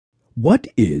What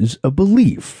is a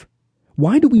belief?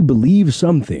 Why do we believe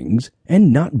some things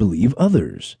and not believe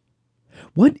others?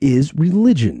 What is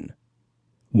religion?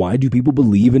 Why do people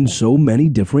believe in so many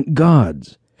different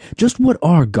gods? Just what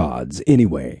are gods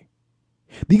anyway?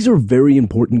 These are very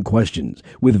important questions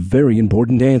with very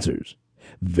important answers.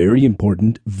 Very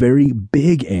important, very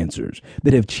big answers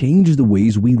that have changed the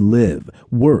ways we live,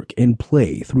 work, and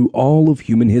play through all of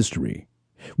human history.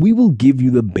 We will give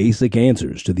you the basic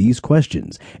answers to these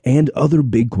questions and other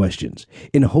big questions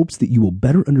in hopes that you will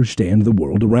better understand the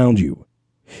world around you.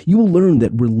 You will learn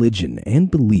that religion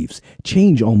and beliefs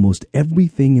change almost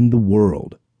everything in the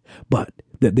world, but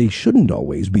that they shouldn't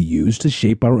always be used to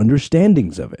shape our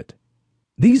understandings of it.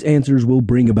 These answers will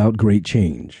bring about great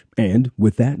change, and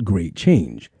with that great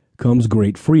change comes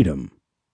great freedom.